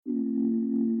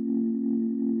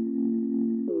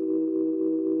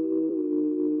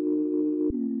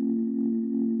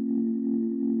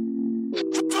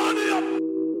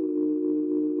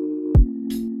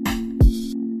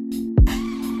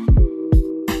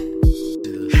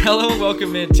Hello and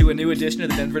welcome into a new edition of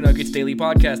the Denver Nuggets Daily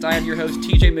Podcast. I am your host,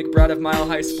 TJ McBride of Mile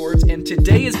High Sports, and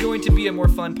today is going to be a more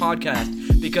fun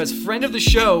podcast because friend of the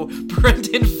show,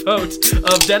 Brenden Vogt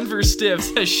of Denver Stiffs,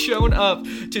 has shown up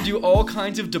to do all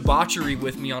kinds of debauchery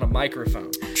with me on a microphone.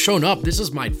 Shown up? This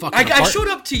is my fucking I showed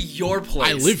up to your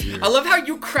place. I live here. I love how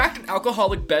you cracked an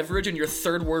alcoholic beverage and your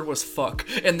third word was fuck,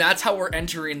 and that's how we're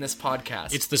entering this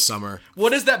podcast. It's the summer.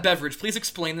 What is that beverage? Please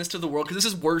explain this to the world, because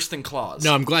this is worse than Claws.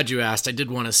 No, I'm glad you asked. I did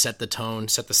want to set the tone,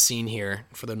 set the scene here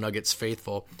for the Nuggets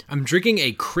faithful. I'm drinking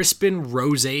a Crispin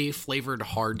Rosé flavored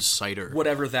hard cider.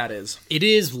 Whatever that is. It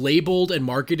is labeled and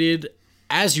marketed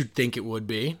as you'd think it would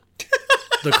be.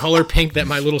 The color pink that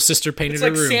my little sister painted it's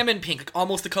her like room. Salmon pink, like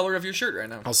almost the color of your shirt right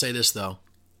now. I'll say this, though.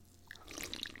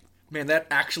 Man, that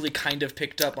actually kind of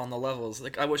picked up on the levels.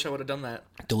 Like, I wish I would have done that.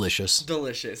 Delicious.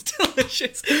 Delicious.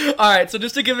 Alright, so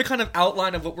just to give a kind of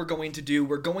outline of what we're going to do,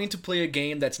 we're going to play a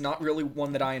game that's not really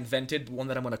one that I invented, one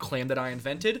that I'm going to claim that I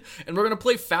invented, and we're going to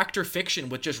play Fact or Fiction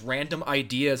with just random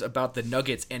ideas about the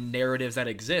Nuggets and narratives that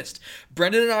exist.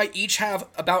 Brenden and I each have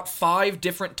about 5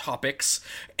 different topics,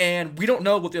 and we don't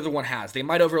know what the other one has. They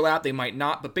might overlap, they might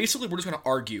not, but basically we're just going to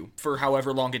argue for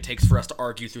however long it takes for us to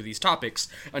argue through these topics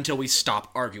until we stop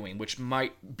arguing, which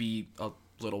might be a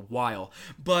little while,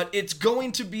 but it's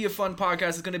going to be a fun podcast.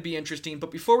 It's going to be interesting,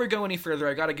 but before we go any further,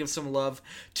 I got to give some love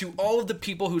to all of the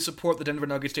people who support the Denver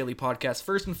Nuggets Daily Podcast.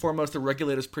 First and foremost, the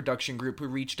Regulators production group who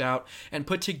reached out and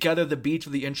put together the beats for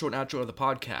the intro and outro of the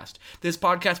podcast. This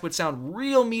podcast would sound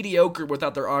real mediocre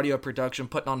without their audio production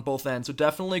putting on both ends, so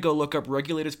definitely go look up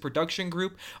Regulators production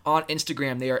group on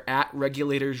Instagram. They are at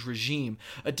Regulators Regime.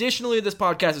 Additionally, this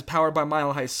podcast is powered by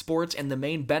Mile High Sports, and the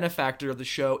main benefactor of the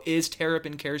show is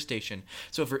Terrapin Care Station.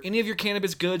 So for any of your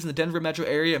cannabis goods in the Denver metro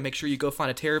area, make sure you go find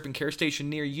a Terrapin Care Station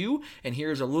near you, and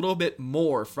here's a little bit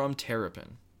more from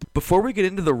Terrapin. Before we get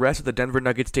into the rest of the Denver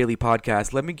Nuggets Daily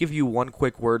Podcast, let me give you one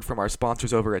quick word from our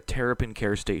sponsors over at Terrapin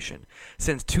Care Station.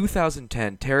 Since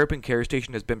 2010, Terrapin Care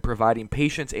Station has been providing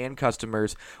patients and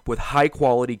customers with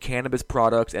high-quality cannabis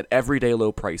products at everyday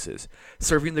low prices.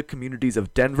 Serving the communities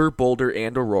of Denver, Boulder,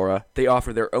 and Aurora, they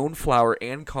offer their own flower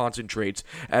and concentrates,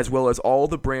 as well as all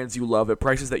the brands you love at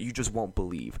prices that you just won't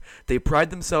believe. They pride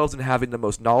themselves in having the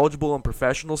most knowledgeable and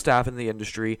professional staff in the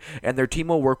industry, and their team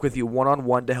will work with you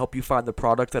one-on-one to help you find the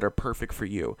products that are perfect for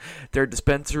you. Their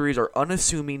dispensaries are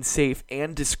unassuming, safe,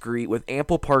 and discreet, with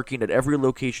ample parking at every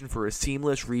location for a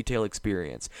seamless retail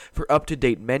experience. For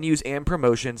up-to-date menus and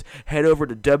promotions, head over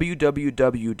to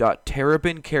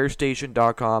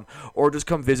www.terrapincarestation.com or just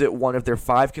come visit one of their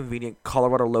 5 convenient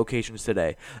Colorado locations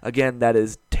today. Again, that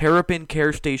is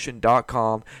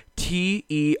terrapincarestation.com,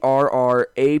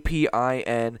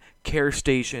 TERRAPIN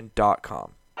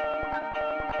carestation.com.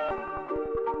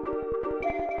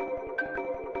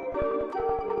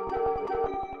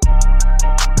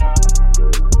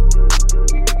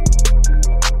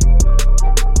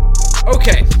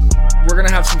 Okay, we're going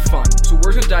to have some fun. So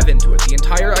we're going to dive into it. The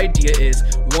entire idea is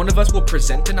one of us will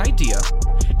present an idea,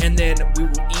 and then we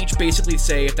will each basically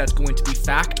say if that's going to be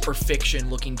fact or fiction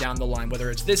looking down the line,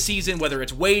 whether it's this season, whether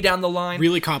it's way down the line.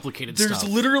 Really complicated stuff. There's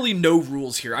literally no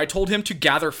rules here. I told him to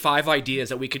gather 5 ideas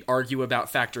that we could argue about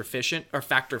fact or fiction.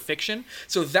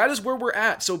 So that is where we're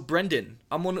at. So Brenden,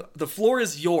 the floor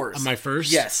is yours. Am I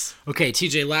first? Yes. Okay,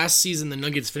 TJ, last season the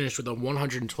Nuggets finished with a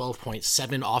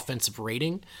 112.7 offensive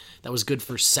rating. That was good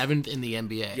for 7th in the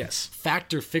NBA. Yes.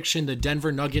 Fact or fiction, the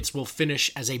Denver Nuggets will finish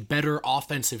as a better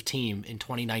offensive team in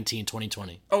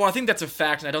 2019-2020. Oh, I think that's a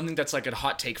fact, and I don't think that's like a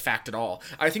hot take fact at all.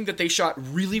 I think that they shot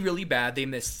really, really bad. They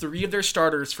missed 3 of their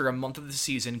starters for a month of the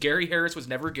season. Gary Harris was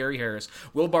never Gary Harris.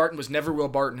 Will Barton was never Will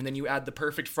Barton, and then you add the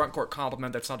perfect front court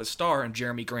complement that's not a star and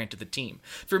Jeremy Grant to the team.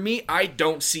 For me, I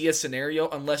don't see a scenario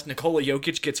unless Nikola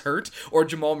Jokic gets hurt or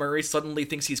Jamal Murray suddenly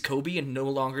thinks he's Kobe and no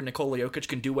longer Nikola Jokic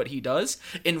can do what he does,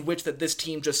 in which that this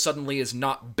team just suddenly is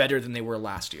not better than they were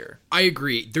last year. I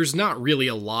agree. There's not really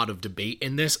a lot of debate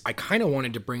in this. I kind of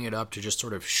wanted to bring it up to just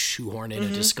sort of shoehorn in a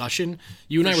discussion.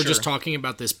 You and I were just talking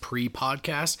about this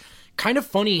pre-podcast. Kind of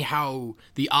funny how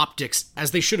the optics,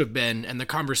 as they should have been, and the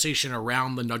conversation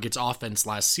around the Nuggets offense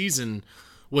last season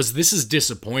was, this is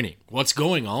disappointing. What's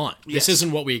going on? Yes. This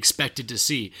isn't what we expected to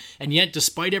see. And yet,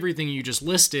 despite everything you just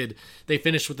listed, they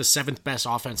finished with the 7th best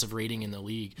offensive rating in the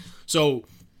league. So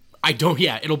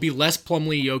it'll be less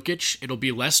Plumlee Jokic. It'll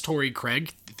be less Torrey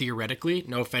Craig, theoretically.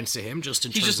 No offense to him, just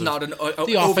in He's terms just of not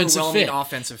the offensive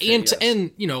fit. And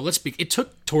you know, let's be. It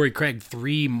took Torrey Craig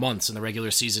 3 months in the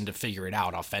regular season to figure it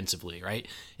out offensively, right?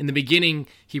 In the beginning,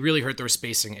 he really hurt their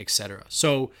spacing, etc.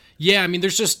 So yeah, I mean,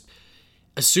 there's just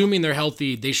assuming they're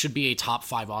healthy, they should be a top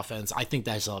 5 offense. I think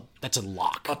that's a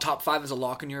lock. A top 5 is a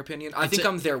lock in your opinion? I think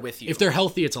I'm there with you. If they're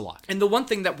healthy, it's a lock. And the one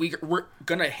thing that we're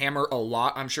going to hammer a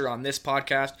lot, I'm sure, on this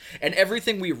podcast, and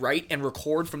everything we write and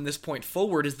record from this point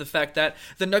forward, is the fact that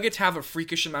the Nuggets have a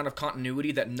freakish amount of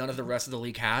continuity that none of the rest of the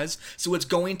league has. So it's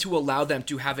going to allow them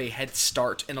to have a head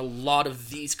start in a lot of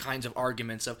these kinds of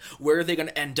arguments of where are they going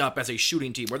to end up as a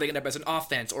shooting team, where are they going to end up as an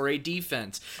offense or a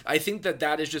defense. I think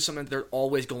that is just something that they're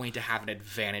always going to have an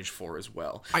advantage for as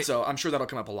well. So I'm sure that'll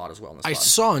come up a lot as well in this I pod.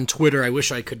 saw on Twitter, I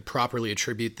wish I could properly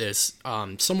attribute this,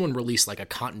 someone released like a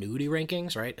continuity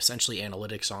rankings, right? Essentially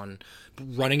analytics on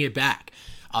running it back.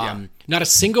 Not a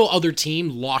single other team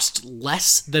lost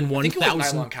less than 1,000. I think it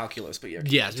was nylon calculus, but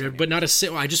yeah. But not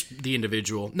the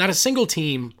individual. Not a single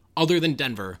team other than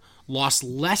Denver lost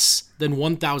less than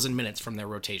 1,000 minutes from their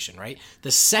rotation, right?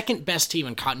 The second best team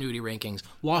in continuity rankings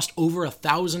lost over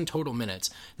 1,000 total minutes.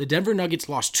 The Denver Nuggets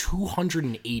lost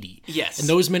 280. Yes. And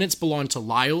those minutes belong to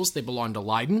Lyles, they belong to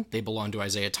Leiden, they belong to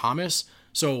Isaiah Thomas.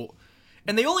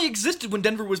 And they only existed when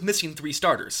Denver was missing 3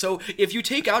 starters. So if you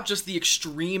take out just the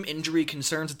extreme injury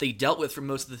concerns that they dealt with for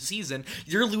most of the season,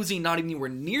 you're losing not anywhere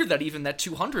near that, even that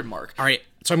 200 mark. All right,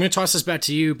 so I'm going to toss this back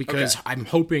to you because Okay. I'm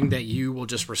hoping that you will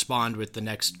just respond with the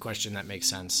next question that makes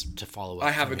sense to follow up.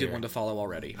 I have a good one to follow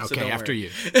already. So Okay, don't after worry.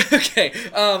 you. Okay,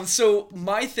 so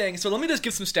let me just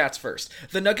give some stats first.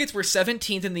 The Nuggets were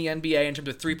 17th in the NBA in terms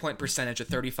of three-point percentage at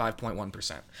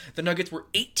 35.1%. The Nuggets were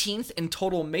 18th in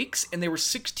total makes, and they were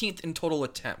 16th in total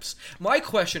attempts. My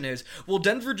question is, will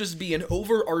Denver just be an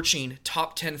overarching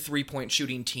top 10 three-point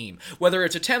shooting team? Whether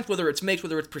it's attempts, whether it's makes,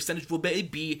 whether it's percentage, will they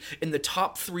be in the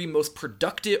top 3 most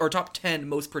productive, or top 10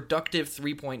 most productive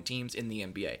three-point teams in the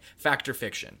NBA? Fact or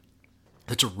fiction?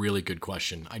 That's a really good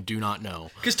question. I do not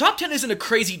know. Because top 10 isn't a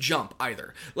crazy jump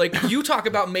either. Like, you talk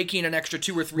about making an extra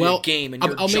 2 or 3 a game, and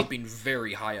you're jumping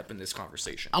very high up in this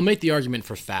conversation. I'll make the argument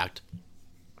for fact.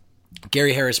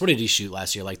 Gary Harris, what did he shoot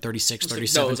last year? Like 36,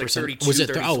 37%? No, it was like 32, was it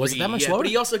 33. was it that much yeah, lower? But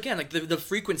he also, again, like the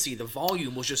frequency, the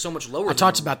volume was just so much lower. I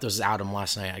talked about those with Adam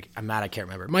last night. I'm mad I can't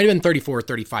remember. It might have been 34 or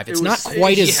 35. It's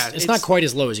not quite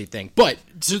as low as you think. But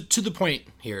to the point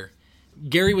here,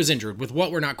 Gary was injured with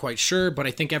what we're not quite sure, but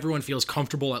I think everyone feels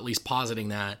comfortable at least positing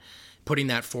that, putting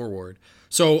that forward.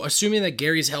 So assuming that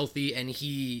Gary's healthy and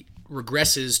he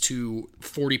regresses to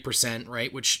 40%,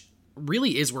 right, which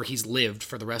really is where he's lived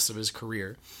for the rest of his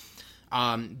career,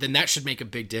 then that should make a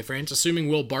big difference. Assuming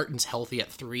Will Barton's healthy at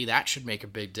 3, that should make a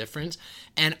big difference.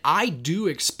 And I do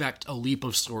expect a leap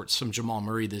of sorts from Jamal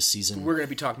Murray this season. We're going to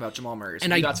be talking about Jamal Murray, so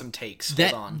and we I got some takes.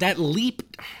 That, Hold on.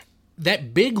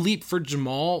 That big leap for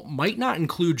Jamal might not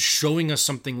include showing us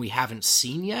something we haven't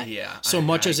seen yet,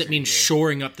 much as it means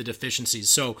shoring up the deficiencies.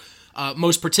 So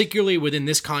most particularly within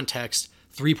this context,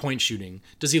 3-point shooting.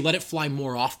 Does he let it fly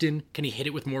more often? Can he hit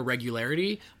it with more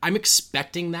regularity? I'm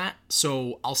expecting that,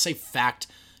 so I'll say fact.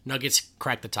 Nuggets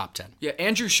crack the top 10. Yeah,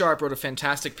 Andrew Sharp wrote a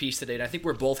fantastic piece today, and I think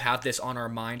we both have this on our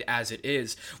mind as it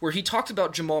is, where he talks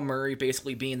about Jamal Murray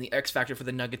basically being the X factor for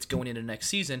the Nuggets going into next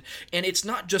season, and it's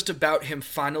not just about him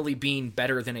finally being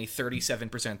better than a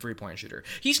 37% three-point shooter.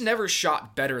 He's never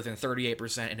shot better than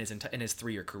 38% in his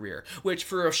 3-year career, which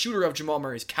for a shooter of Jamal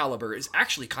Murray's caliber is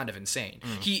actually kind of insane.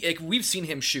 We've seen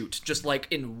him shoot, just like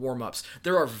in warm-ups.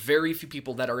 There are very few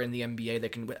people that are in the NBA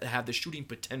that can have the shooting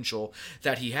potential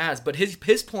that he has, but his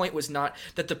point was not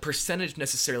that the percentage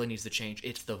necessarily needs to change.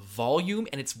 It's the volume,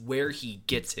 and it's where he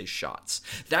gets his shots.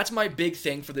 That's my big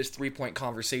thing for this 3-point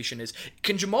conversation is,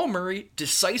 can Jamal Murray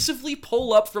decisively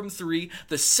pull up from 3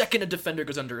 the second a defender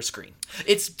goes under a screen?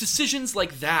 It's decisions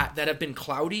like that have been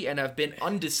cloudy and have been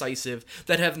undecisive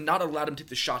that have not allowed him to take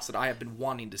the shots that I have been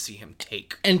wanting to see him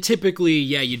take. And typically,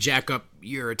 you jack up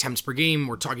your attempts per game.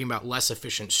 We're talking about less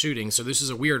efficient shooting, so this is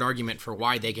a weird argument for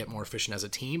why they get more efficient as a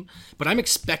team, but I'm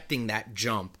expecting that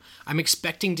jump. I'm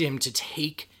expecting him to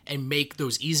take and make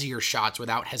those easier shots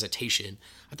without hesitation.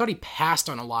 I thought he passed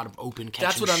on a lot of open catch.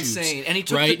 That's what shoots, I'm saying, and he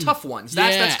took the tough ones.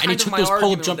 That's kind and he of took my those pull-up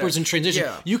argument jumpers there. in transition.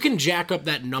 Yeah. You can jack up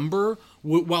that number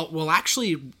while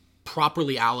actually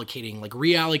properly allocating, like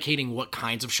reallocating what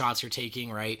kinds of shots you're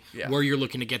taking, right? Yeah. Where you're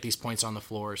looking to get these points on the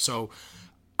floor. So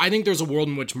I think there's a world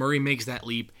in which Murray makes that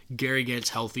leap, Gary gets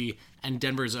healthy, and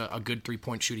Denver's a good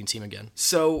 3-point shooting team again.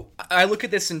 So I look at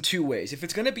this in 2 ways. If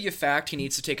it's going to be a fact, he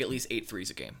needs to take at least 8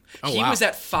 threes a game. He was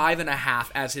at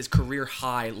 5.5 as his career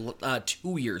high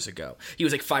 2 years ago. He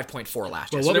was like 5.4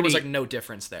 last year, so there was like no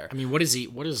difference there. I mean, what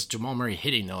is Jamal Murray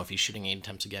hitting though if he's shooting 8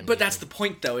 attempts a game? But that's the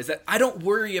point though, is that I don't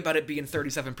worry about it being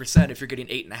 37% if you're getting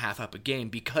 8.5 up a game,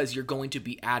 because you're going to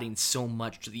be adding so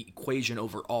much to the equation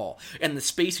overall. And the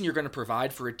spacing you're going to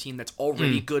provide for a team that's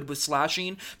already good with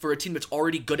slashing for a team that's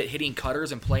already good at hitting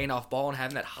cutters and playing off ball and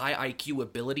having that high IQ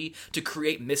ability to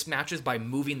create mismatches by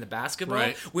moving the basketball.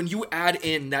 Right. When you add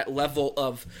in that level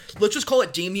of, let's just call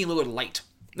it Damian Lillard light.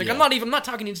 Like, yeah. I'm not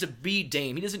talking he needs to be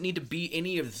Dame. He doesn't need to be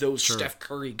any of those Steph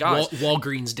Curry guys.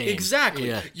 Walgreens Dame. Exactly.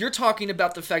 Yeah. You're talking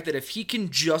about the fact that if he can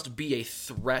just be a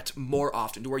threat more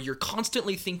often, to where you're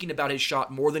constantly thinking about his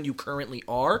shot more than you currently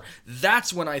are,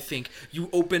 that's when I think you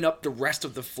open up the rest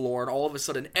of the floor, and all of a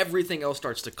sudden everything else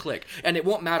starts to click. And it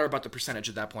won't matter about the percentage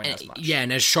at that point as much. Yeah,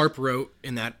 and as Sharp wrote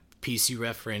in that piece you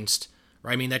referenced,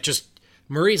 right, I mean, that just,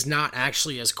 Murray's not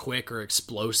actually as quick or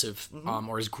explosive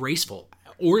or as graceful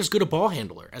or as good a ball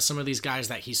handler as some of these guys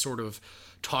that he's sort of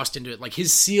tossed into it. Like,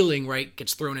 his ceiling, right,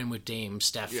 gets thrown in with Dame,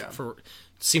 Steph,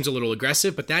 seems a little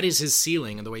aggressive, but that is his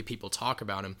ceiling and the way people talk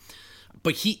about him.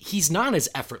 But he's not as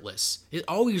effortless. It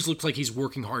always looks like he's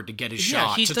working hard to get his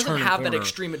shot, to turn a corner. He doesn't have that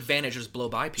extreme advantage just blow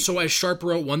by people. So as Sharp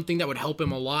wrote, one thing that would help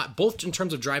him a lot, both in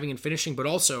terms of driving and finishing, but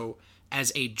also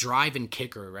as a drive and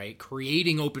kicker, right,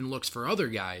 creating open looks for other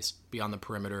guys beyond the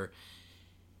perimeter,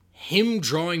 him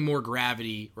drawing more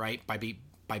gravity, right, by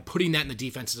putting that in the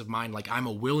defensive mind, like, I'm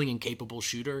a willing and capable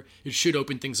shooter, it should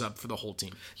open things up for the whole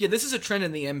team. Yeah, this is a trend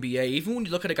in the NBA. Even when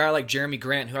you look at a guy like Jeremy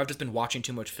Grant, who I've just been watching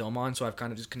too much film on, so I've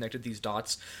kind of just connected these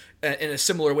dots in a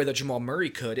similar way that Jamal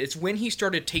Murray could. It's when he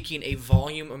started taking a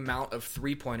volume amount of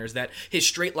three-pointers that his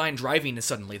straight-line driving is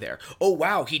suddenly there. Oh,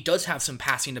 wow, he does have some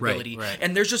passing ability. Right.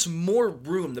 And there's just more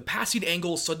room. The passing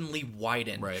angle suddenly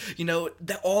widen. Right. You know,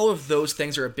 all of those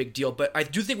things are a big deal. But I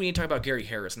do think we need to talk about Gary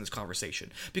Harris in this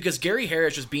conversation. Because Gary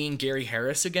Harris just being Gary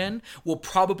Harris again will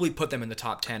probably put them in the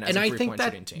top 10 as a three-point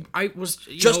shooting team. I was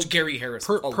Gary Harris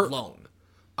alone.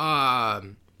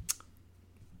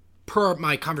 Per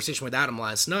my conversation with Adam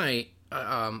last night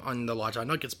on the Locked On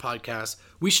Nuggets podcast,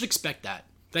 we should expect that.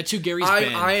 That's who Gary's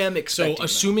been. I am expecting So,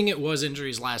 assuming it was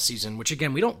injuries last season, which,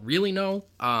 again, we don't really know,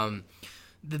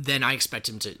 then I expect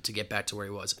him to get back to where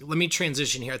he was. Let me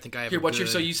transition here. I think I have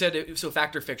So you said,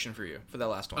 fact or fiction for you for that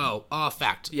last one?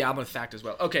 Fact. Yeah, I'm a fact as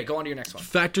well. Okay, go on to your next one.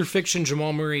 Fact or fiction,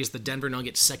 Jamal Murray is the Denver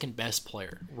Nuggets' second best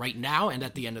player right now and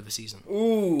at the end of the season.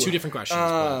 Ooh. Two different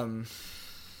questions.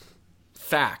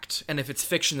 Fact, and if it's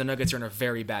fiction, the Nuggets are in a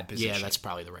very bad position. Yeah, that's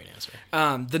probably the right answer.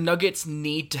 The Nuggets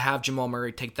need to have Jamal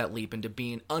Murray take that leap into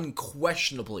being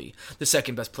unquestionably the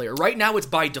second best player. Right now, it's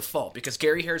by default because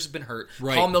Gary Harris has been hurt,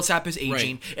 Paul Millsap is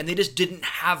aging, and they just didn't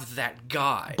have that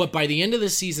guy. But by the end of the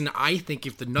season, I think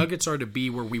if the Nuggets are to be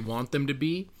where we want them to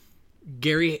be,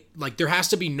 Gary, like, there has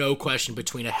to be no question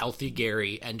between a healthy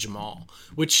Gary and Jamal,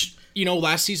 which, you know,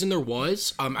 last season there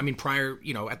was. Prior,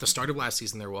 you know, at the start of last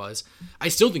season there was. I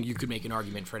still think you could make an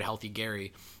argument for a healthy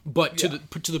Gary, but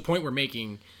to the point we're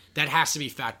making, that has to be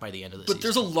fact by the end of the season. But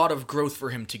there's a lot of growth for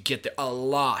him to get there. A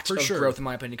lot of growth, in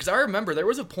my opinion. Because I remember there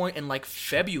was a point in, like,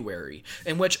 February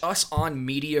in which us on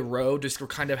Media Row just were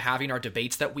kind of having our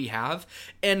debates that we have.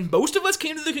 And most of us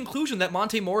came to the conclusion that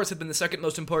Monte Morris had been the second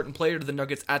most important player to the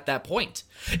Nuggets at that point.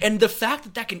 And the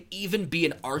fact that can even be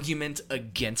an argument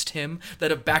against him,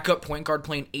 that a backup point guard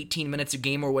playing 18 minutes a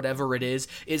game or whatever it is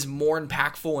more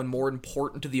impactful and more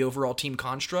important to the overall team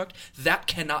construct, that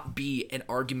cannot be an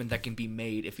argument that can be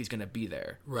made if he's going to be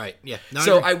there. Right, yeah.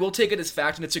 I will take it as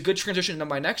fact, and it's a good transition into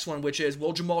my next one, which is,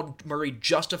 will Jamal Murray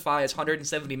justify his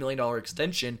 $170 million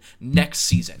extension next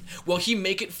season? Will he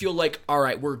make it feel like, all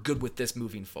right, we're good with this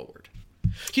moving forward?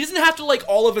 He doesn't have to, like,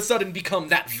 all of a sudden become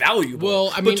that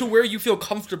valuable, but to where you feel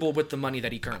comfortable with the money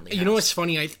that he currently has. You know what's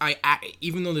funny? I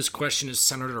even though this question is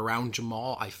centered around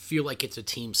Jamal, I feel like it's a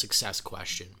team success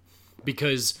question.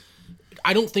 Because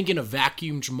I don't think in a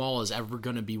vacuum Jamal is ever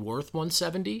going to be worth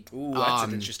 170. Ooh, that's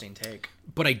an interesting take.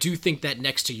 But I do think that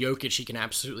next to Jokic, he can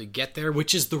absolutely get there,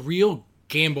 which is the real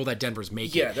gamble that Denver's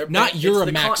making. Yeah, you're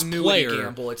a max player.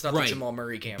 Gamble. It's not the Jamal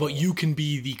Murray gamble. But you can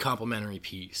be the complementary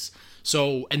piece.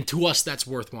 So, and to us, that's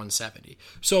worth 170.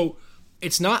 So,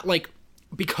 it's not like,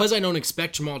 because I don't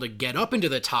expect Jamal to get up into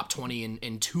the top 20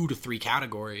 in 2 to 3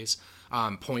 categories,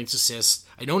 points, assists,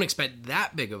 I don't expect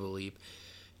that big of a leap.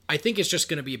 I think it's just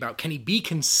going to be about, can he be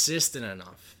consistent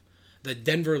enough that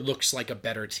Denver looks like a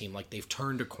better team, like they've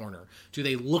turned a corner? Do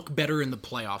they look better in the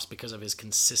playoffs because of his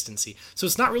consistency? So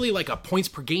it's not really like a points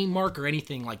per game mark or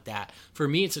anything like that. For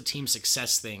me, it's a team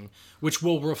success thing, which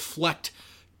will reflect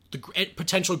the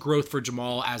potential growth for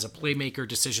Jamal as a playmaker,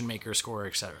 decision maker, scorer,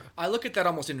 etc. I look at that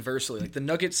almost inversely. Like, the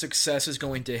Nuggets' success is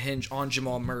going to hinge on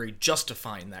Jamal Murray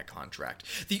justifying that contract.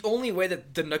 The only way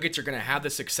that the Nuggets are going to have the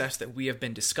success that we have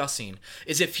been discussing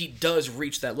is if he does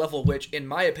reach that level, which, in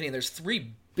my opinion, there's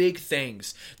 3 big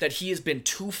things that he has been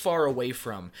too far away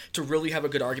from to really have a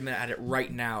good argument at it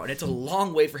right now, and it's a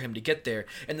long way for him to get there.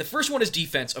 And the first one is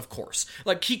defense, of course.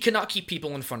 Like, he cannot keep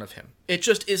people in front of him. It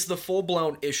just is the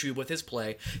full-blown issue with his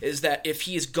play, is that if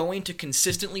he is going to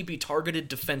consistently be targeted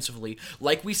defensively,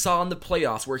 like we saw in the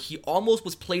playoffs, where he almost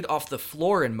was played off the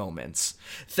floor in moments,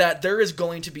 that there is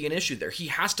going to be an issue there. He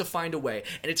has to find a way,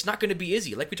 and it's not going to be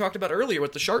easy. Like we talked about earlier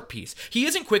with the Sharp piece, he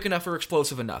isn't quick enough or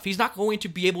explosive enough. He's not going to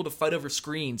be able to fight over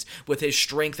screens with his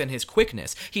strength and his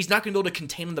quickness. He's not going to be able to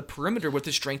contain on the perimeter with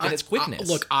his strength and his quickness.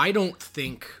 Look, I don't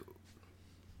think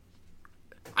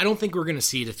we're going to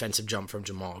see a defensive jump from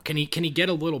Jamal. Can he get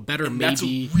a little better? And maybe that's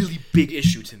a really big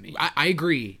issue to me. I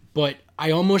agree, but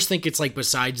I almost think it's like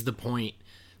besides the point.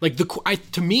 Like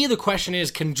to me, the question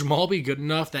is, can Jamal be good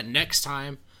enough that next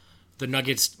time the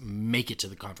Nuggets make it to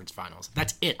the conference finals?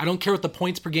 That's it. I don't care what the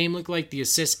points per game look like, the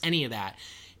assists, any of that.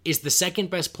 Is the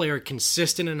second best player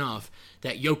consistent enough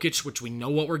that Jokic, which we know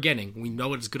what we're getting, we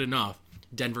know it's good enough,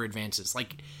 Denver advances?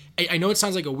 Like, I know it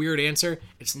sounds like a weird answer.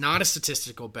 It's not a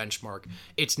statistical benchmark.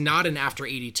 It's not an after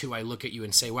 82 I look at you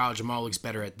and say, wow, Jamal looks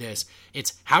better at this.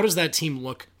 It's how does that team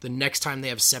look the next time they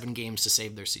have 7 games to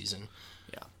save their season?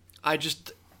 Yeah.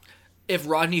 If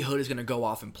Rodney Hood is going to go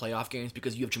off in playoff games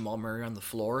because you have Jamal Murray on the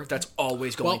floor, that's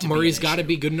always going to be Murray's got to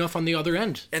be good enough on the other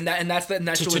end, and that's really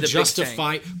to the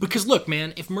justify. Big thing. Because look,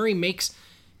 man, if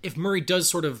Murray does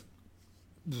sort of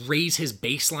raise his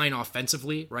baseline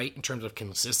offensively, right, in terms of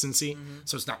consistency,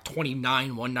 so it's not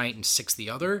 29 one night and 6 the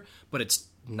other, but it's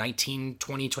 19,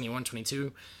 20, 21,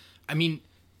 22. I mean,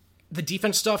 the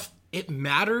defense stuff, it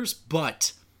matters,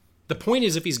 but the point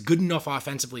is, if he's good enough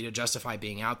offensively to justify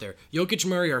being out there, Jokic and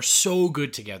Murray are so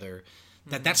good together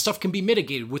that stuff can be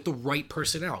mitigated with the right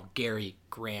personnel. Gary,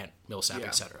 Grant, Millsap,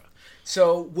 etc.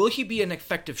 So, will he be an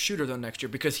effective shooter, though, next year?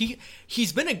 Because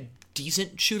he's been a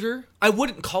decent shooter. I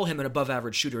wouldn't call him an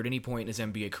above-average shooter at any point in his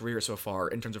NBA career so far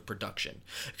in terms of production.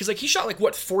 Because, he shot,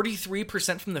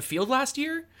 43% from the field last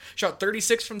year? Shot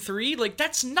 36 from 3?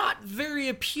 That's not very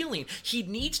appealing. He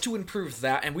needs to improve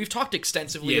that, and we've talked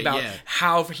extensively about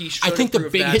how he should improve the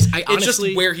biggest, that. It's just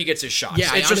where he gets his shots.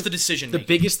 It's just the decision-making. The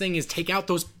biggest thing is take out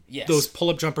those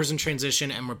pull-up jumpers in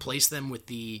transition and replace them with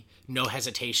the no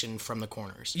hesitation from the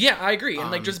corners. Yeah, I agree.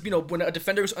 And just, when a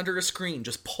defender is under a screen,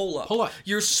 just pull up. Pull up.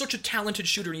 You're such a talented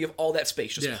shooter and you have all that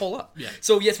space. Just pull up. Yeah.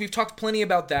 So, yes, we've talked plenty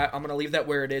about that. I'm going to leave that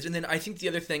where it is. And then I think the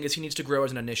other thing is he needs to grow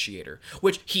as an initiator,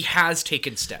 which he has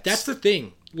taken steps. That's the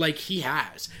thing. He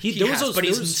has. But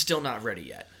he's still not ready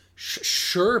yet.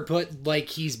 Sure, but,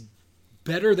 he's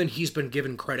better than he's been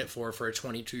given credit for a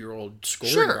 22-year-old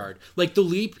scoring guard. The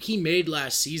leap he made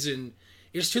last season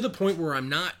is to the point where I'm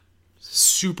not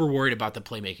super worried about the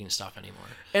playmaking stuff anymore.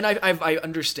 And I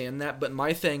understand that, but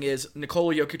my thing is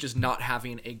Nikola Jokic is not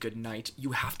having a good night.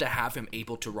 You have to have him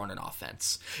able to run an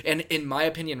offense. And in my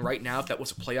opinion, right now, if that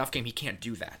was a playoff game, he can't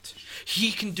do that.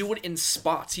 He can do it in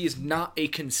spots. He is not a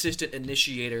consistent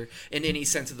initiator in any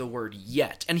sense of the word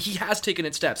yet. And he has taken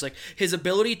its steps. His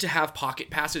ability to have pocket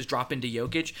passes drop into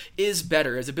Jokic is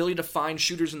better. His ability to find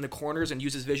shooters in the corners and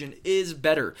use his vision is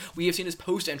better. We have seen his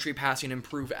post-entry passing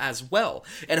improve as well.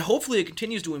 And hopefully it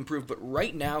continues to improve, but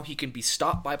right now he can be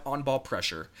stopped by on-ball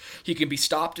pressure. He can be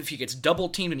stopped if he gets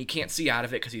double-teamed and he can't see out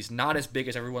of it because he's not as big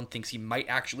as everyone thinks he might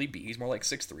actually be. He's more like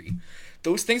 6'3".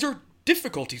 Those things are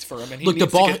difficulties for him, and he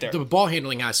needs to get there. The ball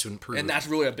handling has to improve. And that's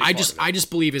really a big part of it. I just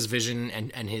believe his vision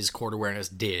and his court awareness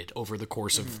did over the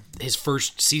course of his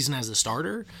first season as a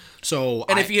starter. So,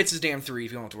 if he hits his damn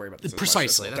threes, we don't have to worry about this.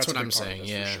 Precisely. That's what I'm saying,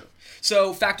 yeah. Sure.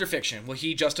 So, fact or fiction? Will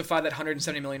he justify that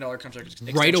 $170 million contract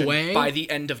extension right away by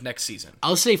the end of next season?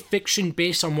 I'll say fiction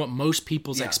based on what most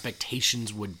people's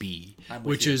expectations would be,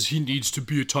 which is he needs to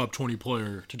be a top 20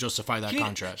 player to justify that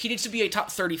contract. He needs to be a top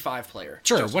 35 player.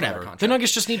 Sure, whatever. The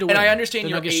Nuggets just need to win. And I understand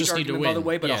your age argument, by the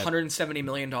way, but $170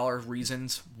 million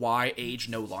reasons why age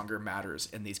no longer matters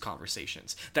in these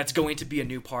conversations. That's going to be a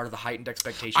new part of the heightened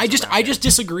expectations. I just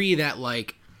disagree that,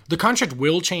 the contract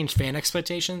will change fan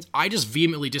expectations. I just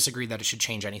vehemently disagree that it should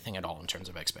change anything at all in terms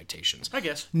of expectations. I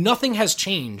guess nothing has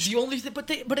changed. The only thing, but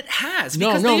it has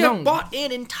because they have bought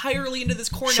in entirely into this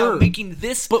core now, making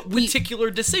this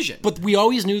particular decision. But we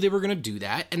always knew they were going to do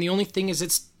that, and the only thing is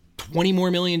it's $20 more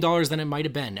million than it might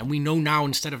have been, and we know now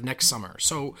instead of next summer.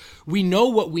 So we know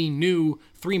what we knew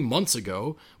 3 months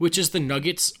ago, which is the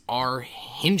Nuggets are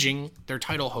hinging their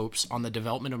title hopes on the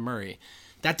development of Murray.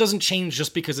 That doesn't change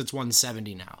just because it's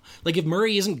 170 now. If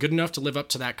Murray isn't good enough to live up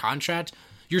to that contract,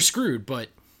 you're screwed, but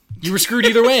you were screwed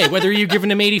either way, whether you're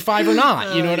giving him 85 or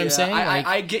not. You know what I'm saying?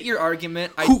 I get your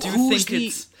argument.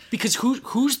 Because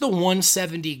who's the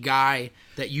 170 guy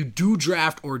that you do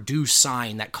draft or do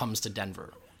sign that comes to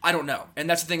Denver? I don't know. And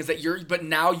that's the thing is that but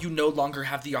now you no longer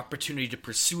have the opportunity to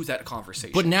pursue that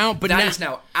conversation. But that is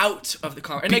now out of the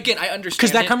conversation. And again, I understand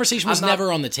because that conversation was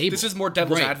never on the table. This is more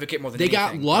devil's advocate more than they anything.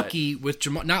 They got lucky with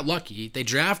Jamal. Not lucky. They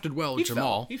drafted well with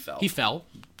Jamal. He fell.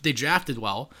 They drafted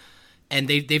well, and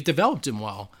they've developed him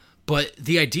well. But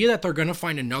the idea that they're going to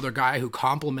find another guy who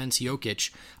complements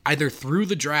Jokic either through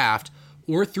the draft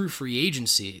or through free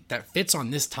agency that fits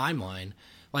on this timeline,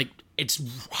 like, it's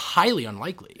highly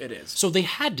unlikely. It is. So they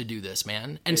had to do this,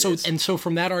 man. And so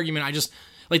from that argument, I just,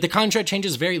 like, the contract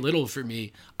changes very little for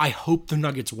me. I hope the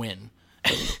Nuggets win.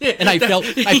 And I felt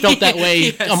that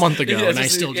way a month ago, and I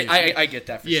still do. I get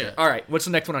that for sure. All right, what's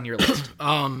the next one on your list?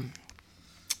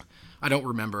 I don't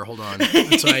remember. Hold on.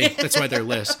 That's why they're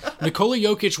list. Nikola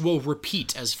Jokic will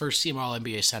repeat as first-team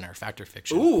All-NBA center. Fact or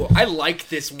fiction? Ooh, I like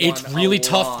this one. It's really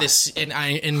tough.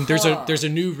 There's a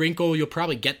new wrinkle. You'll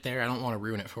probably get there. I don't want to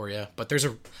ruin it for you, but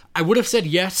I would have said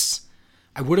yes.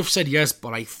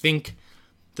 But I think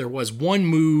there was one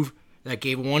move that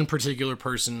gave one particular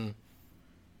person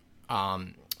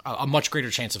a much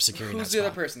greater chance of securing that spot. Who's the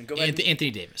other person? Go ahead.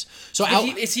 Anthony Davis. So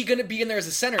is he going to be in there as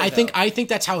a center? I think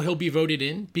that's how he'll be voted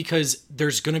in, because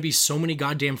there's going to be so many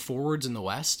goddamn forwards in the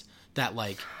West that,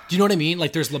 like, do you know what I mean?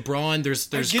 Like, there's LeBron, there's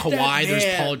Kawhi, there's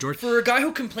Paul George. For a guy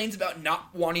who complains about not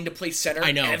wanting to play center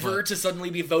to suddenly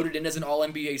be voted in as an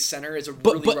All-NBA center is a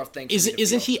really rough thing.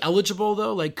 Isn't he eligible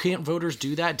though? Like, can't voters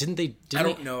do that? I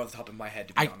don't know off the top of my head,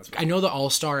 to be honest with you. I know the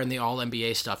All-Star and the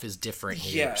All-NBA stuff is different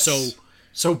here. Yes.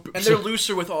 And they're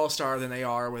looser with All-Star than they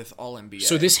are with All-NBA.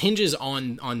 So this hinges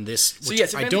on this,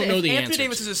 which I don't know the answer. Anthony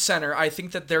Davis is a center, I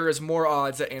think that there is more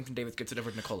odds that Anthony Davis gets it over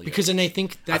Nikola Jokic. And I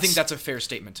think that's a fair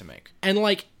statement to make. And,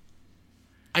 like,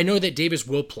 I know that Davis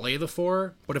will play the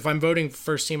 4, but if I'm voting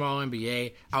first-team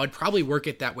All-NBA, I would probably work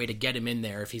it that way to get him in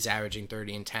there if he's averaging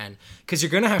 30 and 10. Because you're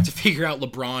going to have to figure out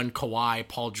LeBron, Kawhi,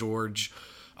 Paul George,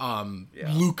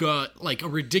 Luka, like, a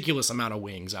ridiculous amount of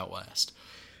wings out west.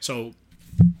 So...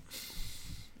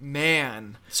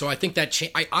 Man. So I think that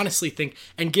I honestly think,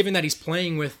 and given that he's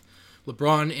playing with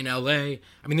LeBron in LA,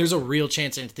 I mean, there's a real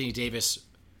chance Anthony Davis,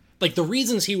 like, the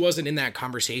reasons he wasn't in that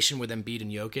conversation with Embiid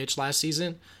and Jokic last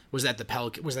season was that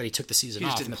he took the season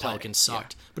off and the Pelicans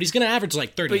sucked. Yeah. But he's going to average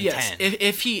like 30 and 10.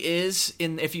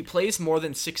 If he plays more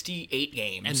than 68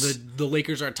 games, and the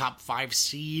Lakers are a top 5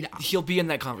 seed, he'll be in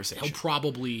that conversation. He'll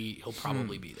probably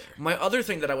be there. My other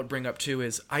thing that I would bring up too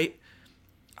is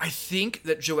I think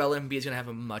that Joel Embiid is going to have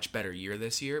a much better year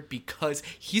this year because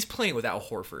he's playing with Al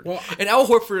Horford. Well, and Al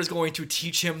Horford is going to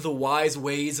teach him the wise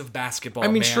ways of basketball. I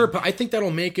mean, sure, but I think that'll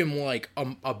make him like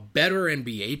a better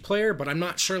NBA player, but I'm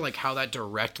not sure like how that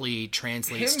directly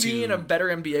translates to... Him being a better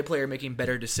NBA player making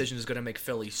better decisions is going to make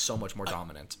Philly so much more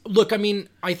dominant. Look, I mean,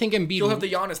 I think Embiid... You'll have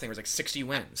the Giannis thing where it's like 60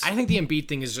 wins. I think the Embiid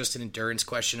thing is just an endurance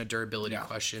question, a durability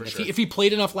question. If he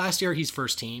played enough last year, he's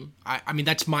first team. I mean,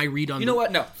 that's my read on... You know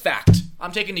what? No, fact.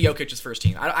 I'm taking the Jokic as first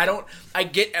team. I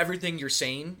get everything you're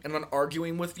saying, and I'm not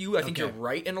arguing with you. I think you're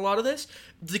right in a lot of this.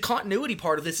 The continuity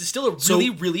part of this is still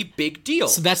a really big deal.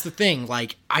 So that's the thing.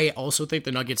 Like, I also think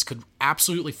the Nuggets could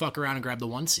absolutely fuck around and grab the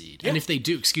 1 seed. Yeah. And if they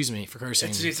do, excuse me for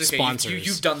cursing, it's okay. Sponsors.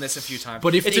 You've done this a few times.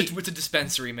 But it's a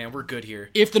dispensary, man. We're good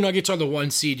here. If the Nuggets are the 1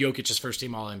 seed, Jokic is first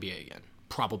team All-NBA again.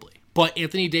 Probably. But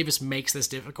Anthony Davis makes this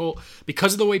difficult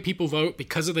because of the way people vote,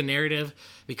 because of the narrative,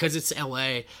 because it's LA.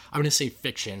 I'm going to say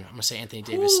fiction. I'm going to say Anthony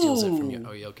Davis steals it from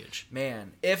Jokic.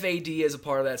 Man, if AD is a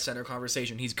part of that center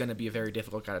conversation, he's going to be a very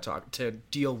difficult guy to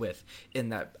deal with in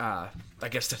that, I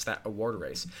guess that's that award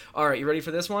race. All right, you ready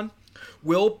for this one?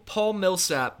 Will Paul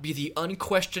Millsap be the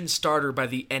unquestioned starter by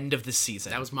the end of the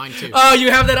season? That was mine too. Oh,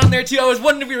 you have that on there too? I was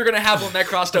wondering if we were going to have one that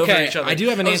crossed over each other. I do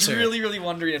have an answer. I was really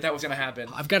wondering if that was going to happen.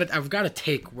 I've got a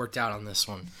take worked out on this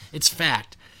one. It's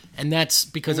fact. And that's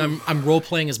because I'm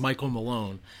role-playing as Michael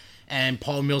Malone. And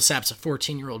Paul Millsap's a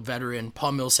 14-year-old veteran.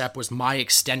 Paul Millsap was my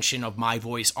extension of my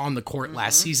voice on the court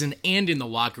last season and in the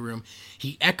locker room.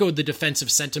 He echoed the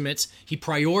defensive sentiments. He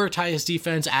prioritized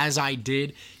defense as I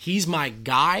did. He's my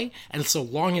guy, and so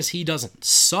long as he doesn't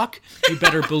suck, you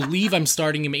better believe I'm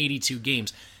starting him 82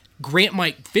 games. Grant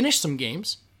might finish some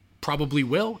games. Probably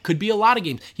will. Could be a lot of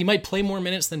games. He might play more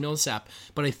minutes than Millsap,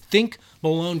 but I think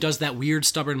Malone does that weird,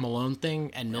 stubborn Malone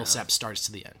thing, and Millsap starts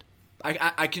to the end.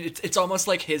 I can. It's almost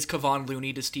like his Kevon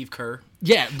Looney to Steve Kerr.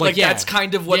 Yeah, that's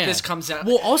kind of what this comes out.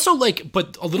 Well, also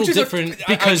but a little different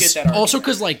because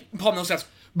Paul Millsap's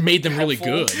made them really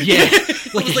good. Yeah,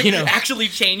 actually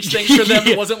changed things for them.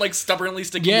 It wasn't like stubbornly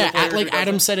sticking. Yeah,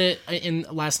 Adam said it in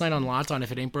last night on Locked On.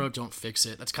 If it ain't broke, don't fix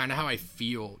it. That's kind of how I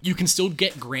feel. You can still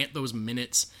get Grant those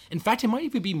minutes. In fact, it might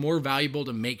even be more valuable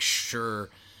to make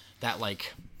sure that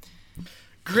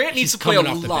Grant needs He's to play a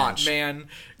coming off the lot, bench. man.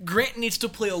 Grant needs to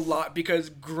play a lot because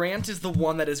Grant is the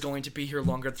one that is going to be here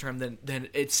longer term than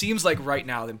it seems like right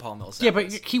now than Paul Millsap. Yeah, but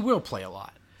is. he will play a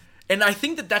lot. And I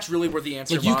think that's really where the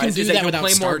answer Like, you lies. can do is that he'll without play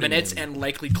more starting minutes him. and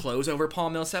likely close over Paul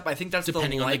Millsap. I think that's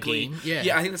Depending the on the likely. game,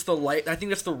 yeah. I think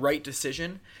that's the right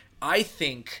decision. I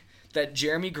think that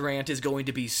Jeremy Grant is going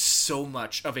to be so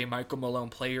much of a Michael Malone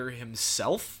player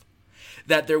himself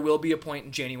that there will be a point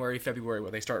in January, February where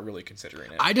they start really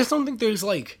considering it. I just don't think there's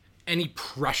like any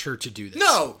pressure to do this.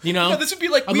 No, you know, this would be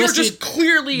like Unless we are just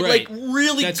clearly right. like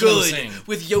really That's what I'm good saying.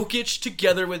 with Jokic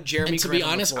together with Jeremy. And to Grant be on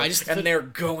the honest, floor, I just and think- they're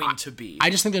going to be. I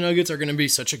just think the Nuggets are going to be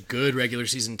such a good regular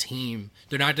season team.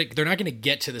 They're not going to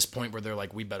get to this point where they're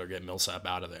like, we better get Millsap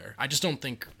out of there. I just don't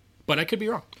think, but I could be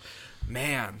wrong.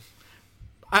 Man.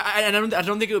 I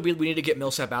don't think it would be we need to get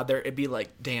Millsap out there. It'd be like,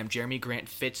 damn, Jeremy Grant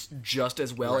fits just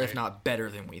as well, if Right. not better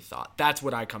than we thought. That's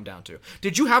what I come down to.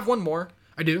 Did you have one more?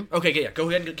 I do. Okay, yeah. Go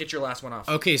ahead and get your last one off.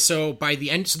 Okay, so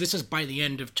this is by the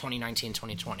end of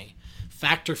 2019-2020.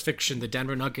 Fact or fiction, the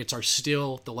Denver Nuggets are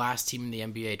still the last team in the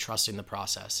NBA trusting the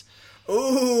process.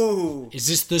 Ooh.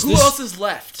 Who else is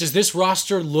left? Does this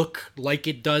roster look like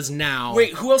it does now?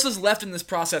 Wait, who else is left in this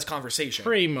process conversation?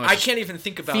 Pretty much. I can't even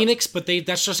think about Phoenix, but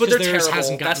that's just But because they're theirs terrible.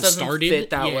 hasn't gotten that doesn't started. fit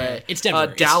that Yeah, way. It's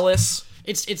Denver. Dallas.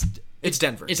 It's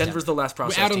Denver. It's Denver's the last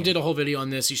process Adam team. did a whole video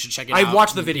on this. You should check it out. I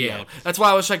watched the video. Yeah. That's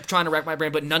why I was like trying to rack my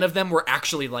brain, but none of them were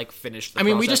actually like finished. I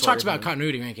mean, we just talked about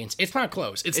continuity rankings. It's not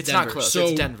close. It's Denver. not close. So,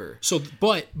 It's Denver. So,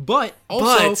 but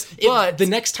also, But- the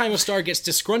next time a star gets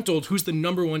disgruntled, who's the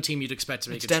number one team you'd expect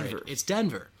to make a Denver. trade? It's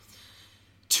Denver.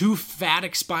 Two fat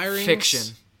expirings.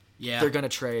 Fiction. Yeah, They're gonna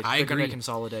trade. I They're gonna agree.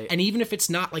 consolidate. And even if it's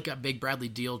not like a big Bradley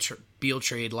Beal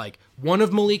trade, like one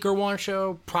of Malik or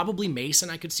Wancho, probably Mason,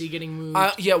 I could see getting moved.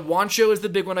 Yeah, Wancho is the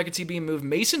big one I could see being moved.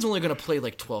 Mason's only going to play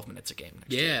like 12 minutes a game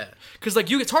next year. yeah. Because like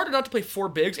it's harder not to play four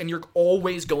bigs, and you're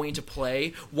always going to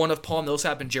play one of Paul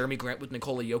Millsap and Jeremy Grant with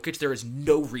Nikola Jokic. There is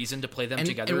no reason to play them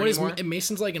together and what anymore. is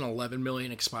Mason's like an 11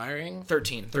 million expiring?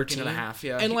 13 and a half,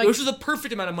 yeah. And, like- which is the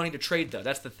perfect amount of money to trade, though.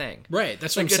 That's the thing. Right,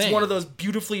 that's what Like, I'm saying. it's one of those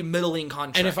beautifully middling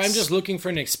contracts. And if I'm just looking for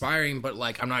an expiring, but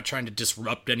like I'm not trying to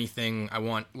disrupt anything, I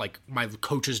want like my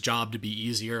coach's job to be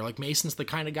easier. Like Mason's the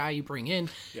kind of guy you bring in.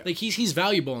 Yeah. Like he's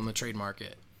valuable in the trade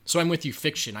market. So I'm with you,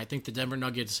 fiction. I think the Denver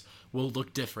Nuggets will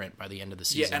look different by the end of the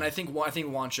season. Yeah, and I think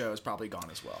Wancho is probably gone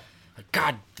as well.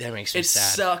 God, that makes me It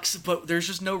sad. sucks, but there's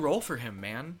just no role for him,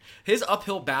 man. His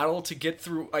uphill battle to get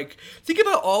through, like, think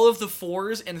about all of the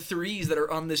 4s and 3s that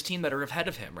are on this team that are ahead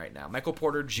of him right now. Michael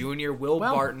Porter Jr., Will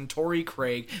Barton, Torrey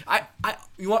Craig.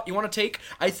 You want to take?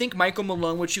 I think Michael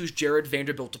Malone would choose Jared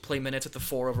Vanderbilt to play minutes at the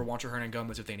 4 over Juancho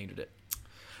Hernangomez if they needed it.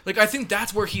 Like, I think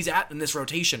that's where he's at in this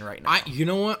rotation right now. You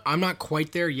know what? I'm not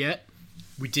quite there yet.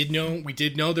 We did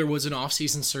know there was an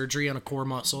off-season surgery on a core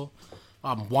muscle.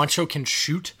 Wancho can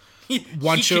shoot.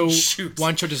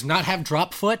 Wancho does not have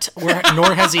drop foot,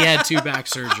 nor has he had 2 back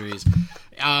surgeries.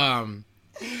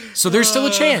 So there's still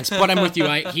a chance, but I'm with you.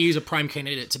 He's a prime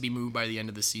candidate to be moved by the end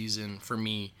of the season for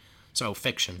me. So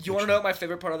fiction. You want to know what my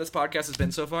favorite part of this podcast has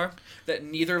been so far? That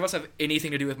neither of us have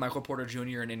anything to do with Michael Porter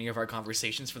Jr. in any of our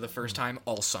conversations for the first time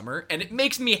all summer, and it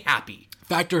makes me happy.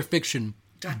 Fact or fiction?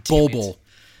 God damn it. Bobo.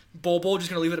 Bobo, just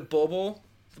gonna leave it at Bobo?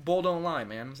 The bull don't lie,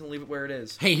 man. I'm just gonna leave it where it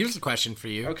is. Hey, here's a question for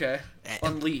you. Okay.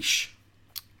 Unleash.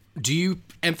 Do you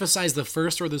emphasize the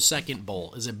first or the second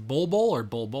bowl? Is it Bowl or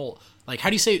Bowl? Like, how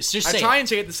do you say it? Just say I try and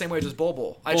say it the same way as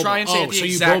Bobo. I try and say it the so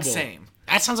you exact Bobo. same.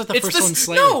 That sounds like the first one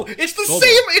slightly. No, it's the Bobo.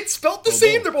 same. It's spelled the Bobo.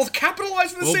 same. They're both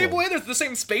capitalized in the Bobo. same way. There's the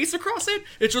same space across it.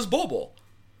 It's just Bobo.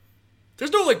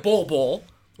 There's no like Bowl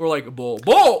or like Bull.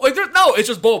 Like no, it's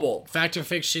just Bobo. Fact or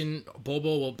fiction?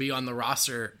 Bobo will be on the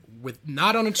roster with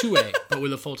not on a 2-way, but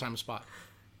with a full-time spot.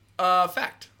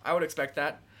 Fact. I would expect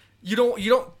that. You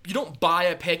don't buy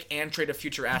a pick and trade a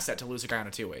future asset to lose a guy on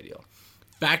a 2-way deal.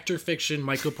 Fact or fiction?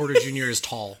 Michael Porter Jr. is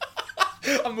tall.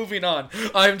 I'm moving on.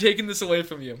 I'm taking this away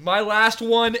from you. My last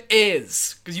one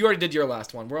is, because you already did your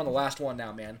last one. We're on the last one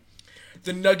now, man.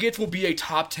 The Nuggets will be a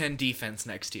top 10 defense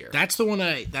next year. That's the one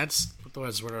that's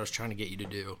what I was trying to get you to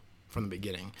do from the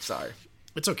beginning. Sorry.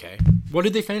 It's okay. What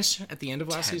did they finish at the end of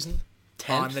last season?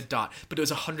 10th? On the dot. But it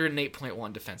was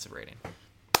 108.1 defensive rating.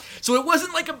 So it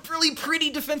wasn't like a really pretty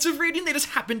defensive rating. They just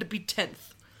happened to be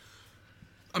 10th.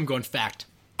 I'm going fact.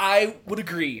 I would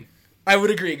agree.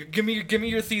 Give me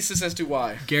your thesis as to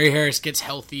why. Gary Harris gets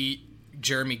healthy.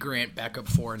 Jeremy Grant backup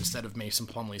 4 instead of Mason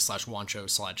Plumlee /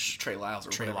 Wancho / Trey Lyles or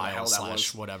Trey whatever the hell Lyles that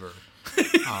was. / whatever.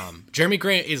 Jeremy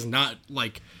Grant is not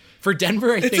like For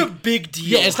Denver, I think... It's a big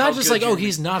deal. Yeah, it's not just like,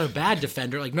 he's not a bad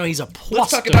defender. Like, no, he's a plus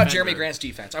Let's talk defender. about Jeremy Grant's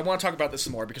defense. I want to talk about this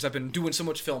some more because I've been doing so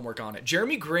much film work on it.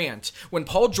 Jeremy Grant, when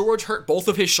Paul George hurt both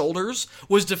of his shoulders,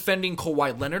 was defending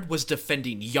Kawhi Leonard, was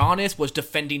defending Giannis, was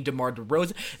defending DeMar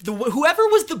DeRozan. Whoever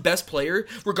was the best player,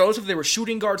 regardless if they were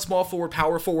shooting guard, small forward,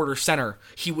 power forward, or center,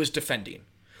 he was defending.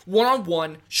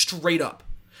 One-on-one, straight up.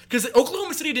 Because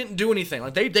Oklahoma City didn't do anything.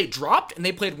 Like they dropped and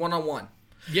they played one-on-one.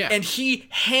 Yeah. And he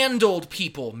handled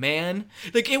people, man.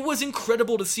 Like, it was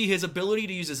incredible to see his ability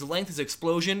to use his length, his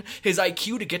explosion, his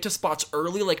IQ to get to spots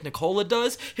early like Nikola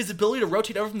does, his ability to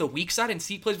rotate over from the weak side and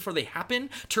see plays before they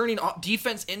happen, turning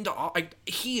defense into...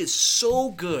 he is so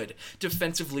good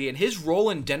defensively, and his role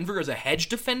in Denver as a hedge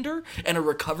defender and a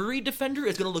recovery defender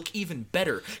is going to look even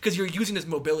better because you're using his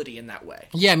mobility in that way.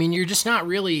 Yeah, I mean, you're just not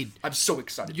really... I'm so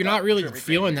excited. You're not really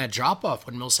feeling that drop-off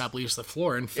when Millsap leaves the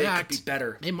floor. In fact... It could be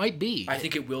better. It might be. I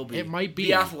think it will be. It might be.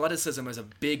 The athleticism is a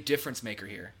big difference maker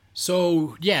here.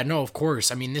 So, yeah, no, of course.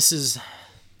 I mean, this is...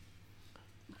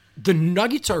 The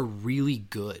Nuggets are really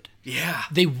good. Yeah.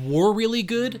 They were really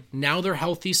good. Now they're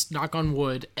healthy, knock on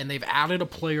wood, and they've added a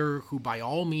player who, by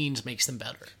all means, makes them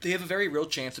better. They have a very real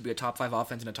chance to be a top 5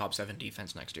 offense and a top 7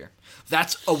 defense next year.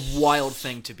 That's a wild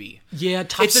thing to be. Yeah,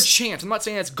 it's a chance. I'm not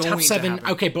saying it's going top 7, to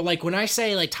happen. Okay, but like when I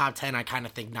say like top 10, I kind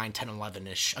of think 9, 10,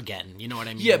 11-ish again. You know what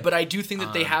I mean? Yeah, but I do think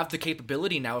that they have the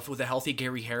capability now, with a healthy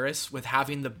Gary Harris, with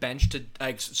having the bench to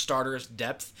starters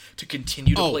depth to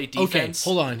continue to play defense.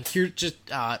 Okay, hold on. Here, just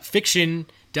fiction,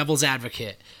 devil's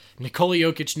advocate. Nikola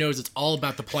Jokic knows it's all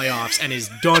about the playoffs and is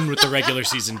done with the regular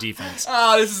season defense.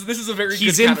 This is a very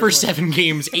He's in for 7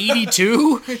 games,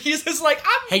 82. He's just like,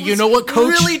 hey, you know what,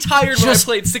 coach? Really tired when I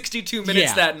played 62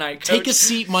 minutes that night, coach. Take a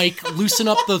seat, Mike. Loosen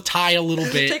up the tie a little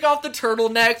bit. Take off the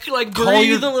turtleneck. Like,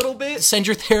 breathe a little bit. Send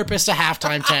your therapist a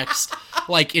halftime text.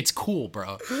 Like, it's cool,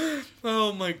 bro.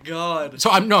 Oh my god. So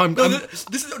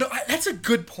that's a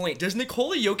good point. Does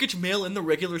Nikola Jokic mail in the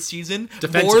regular season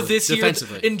more this year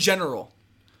in general?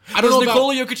 Does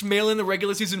Nikola Jokic mail in the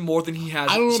regular season more than he has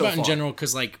so far? I don't know about in general,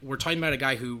 because like we're talking about a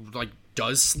guy who like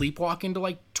does sleepwalk into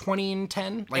like 20 and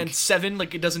 10, like, and 7.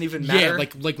 Like, it doesn't even matter. Yeah,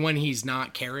 like when he's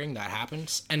not carrying, that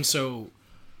happens. And so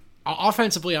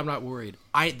offensively, I'm not worried.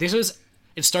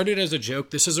 It started as a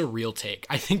joke. This is a real take.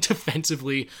 I think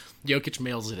defensively, Jokic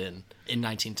mails it in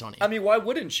 1920. I mean, why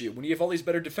wouldn't you when you have all these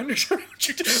better defenders around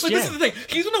you? This is the thing.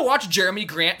 He's going to watch Jeremy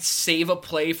Grant save a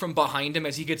play from behind him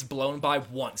as he gets blown by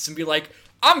once and be like,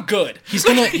 I'm good. He's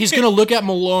gonna look at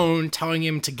Malone telling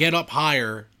him to get up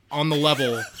higher on the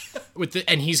level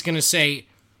and he's gonna say,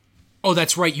 oh,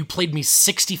 that's right, you played me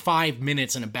 65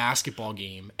 minutes in a basketball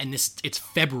game, and it's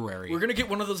February. We're gonna get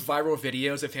one of those viral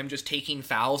videos of him just taking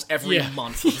fouls every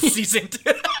month of the season.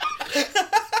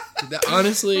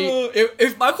 Honestly,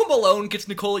 if Michael Malone gets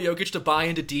Nikola Jokic to buy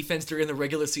into defense during the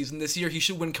regular season this year, he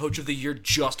should win Coach of the Year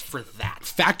just for that.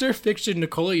 Fact or fiction,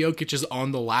 Nikola Jokic is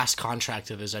on the last contract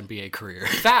of his NBA career.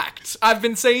 Fact. I've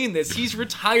been saying this. He's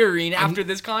retiring after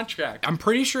this contract. I'm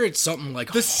pretty sure it's something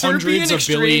like the Serbian hundreds of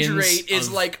billions. The Serbian exchange rate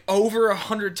is like over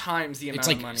 100 times the amount of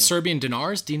money. It's like Serbian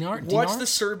dinars? What's the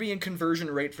Serbian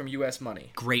conversion rate from U.S.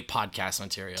 money? Great podcast,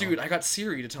 Ontario. Dude, I got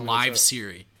Siri to tell me. Live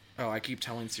Siri. Oh, I keep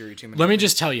telling Siri too many Let me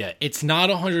just tell you, it's not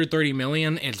 130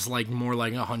 million, it's like more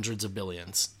like hundreds of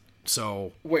billions.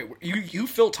 So... Wait, you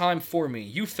fill time for me.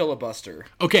 You filibuster.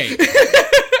 Okay.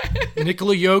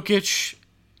 Nikola Jokic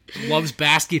loves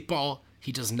basketball.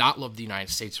 He does not love the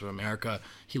United States of America.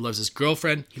 He loves his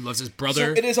girlfriend. He loves his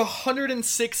brother. So it is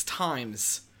 106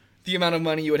 times the amount of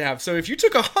money you would have. So if you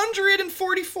took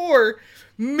 $144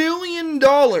 million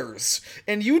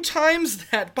and you times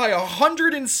that by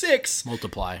 106,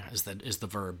 multiply is the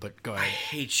verb, but go ahead. I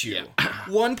hate you. Yeah.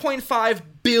 $1.5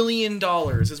 billion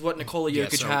is what Nikola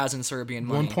Jokic has in Serbian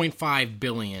money. 1.5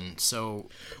 billion. So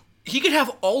he could have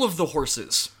all of the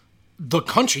horses. The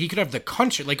country. He could have the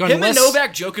country. Like, him and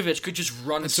Novak Djokovic could just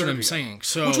run That's Serbia. What I'm saying.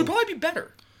 So, which would probably be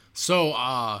better.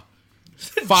 So,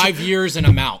 5 years and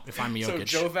I'm out if I'm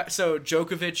Jokic. So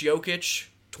Djokovic, Jokic,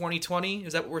 2020?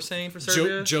 Is that what we're saying for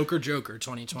Serbia? Joker,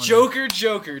 2020. Joker,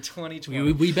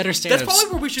 2020. We better stay That's out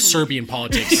probably where we should Serbian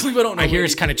politics. We don't know. I hear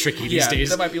it's kind of tricky these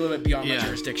days. That might be a little bit beyond my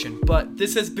jurisdiction. But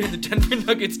this has been the Denver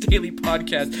Nuggets Daily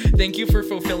Podcast. Thank you for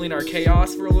fulfilling our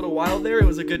chaos for a little while there. It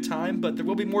was a good time, but there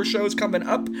will be more shows coming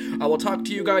up. I will talk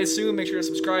to you guys soon. Make sure to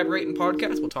subscribe, rate, and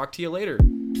podcast. We'll talk to you later.